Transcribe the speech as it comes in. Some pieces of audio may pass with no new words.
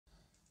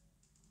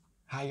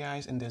Hi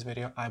guys, in this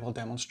video I will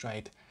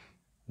demonstrate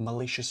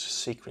malicious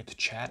secret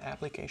chat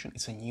application.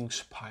 It's a new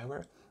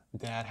spyware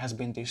that has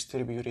been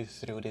distributed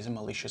through this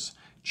malicious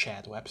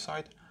chat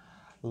website.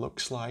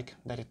 Looks like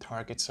that it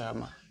targets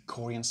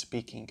Korean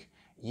speaking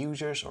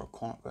users or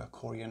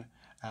Korean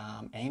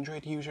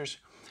Android users.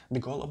 The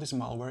goal of this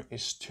malware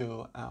is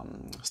to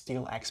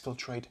steal,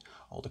 exfiltrate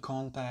all the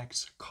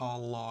contacts, call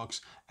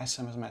logs,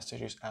 SMS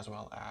messages, as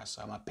well as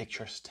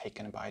pictures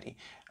taken by the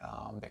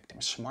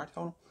victim's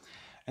smartphone.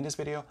 In this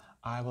video,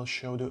 I will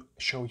show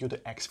you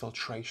the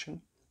exfiltration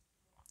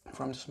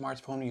from the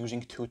smartphone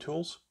using two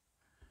tools.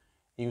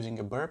 Using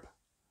a burp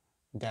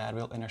that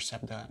will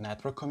intercept the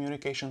network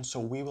communication, so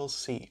we will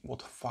see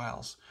what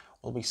files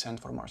will be sent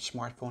from our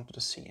smartphone to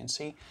the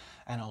CNC,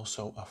 and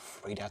also a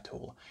Frida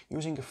tool.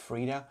 Using a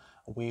Frida,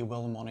 we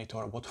will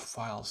monitor what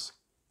files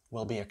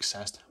will be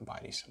accessed by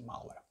this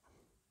malware.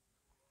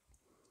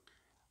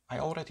 I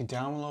already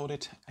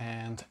downloaded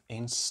and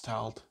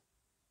installed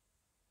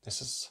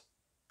this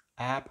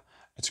app.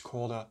 It's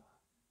called a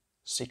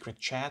secret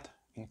chat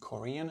in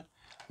Korean.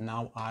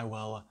 Now I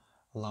will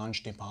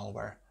launch the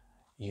malware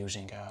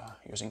using a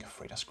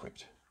Frida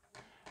script.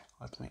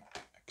 Let me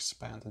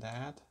expand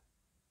that.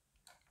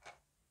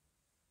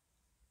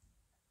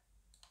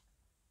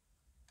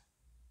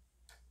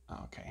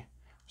 Okay,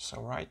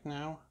 so right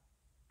now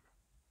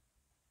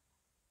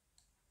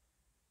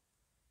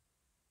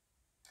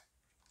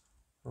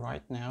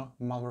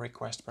malware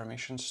requests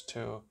permissions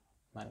to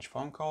manage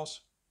phone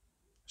calls,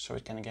 so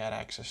it can get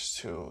access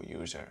to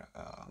user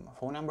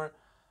phone number,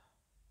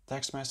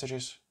 text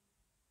messages,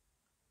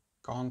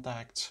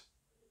 contacts,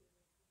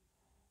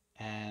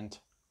 and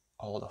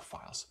all the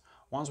files.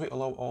 Once we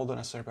allow all the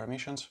necessary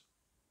permissions,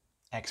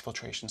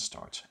 exfiltration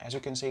starts. As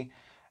you can see,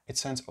 it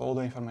sends all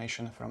the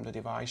information from the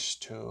device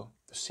to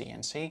the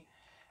CNC,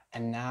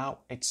 and now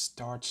it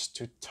starts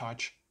to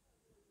touch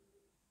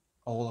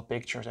all the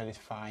pictures that it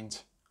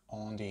finds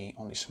on the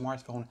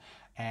smartphone,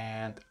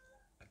 and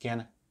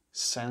again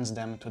sends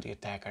them to the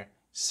attacker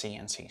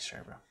CNC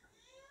server.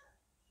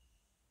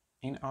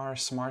 In our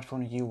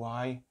smartphone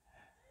UI,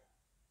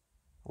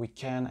 we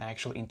can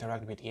actually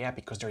interact with the app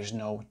because there is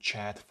no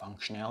chat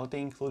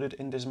functionality included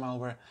in this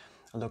malware.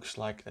 It looks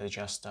like they're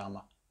just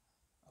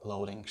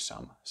loading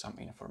some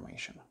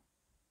information.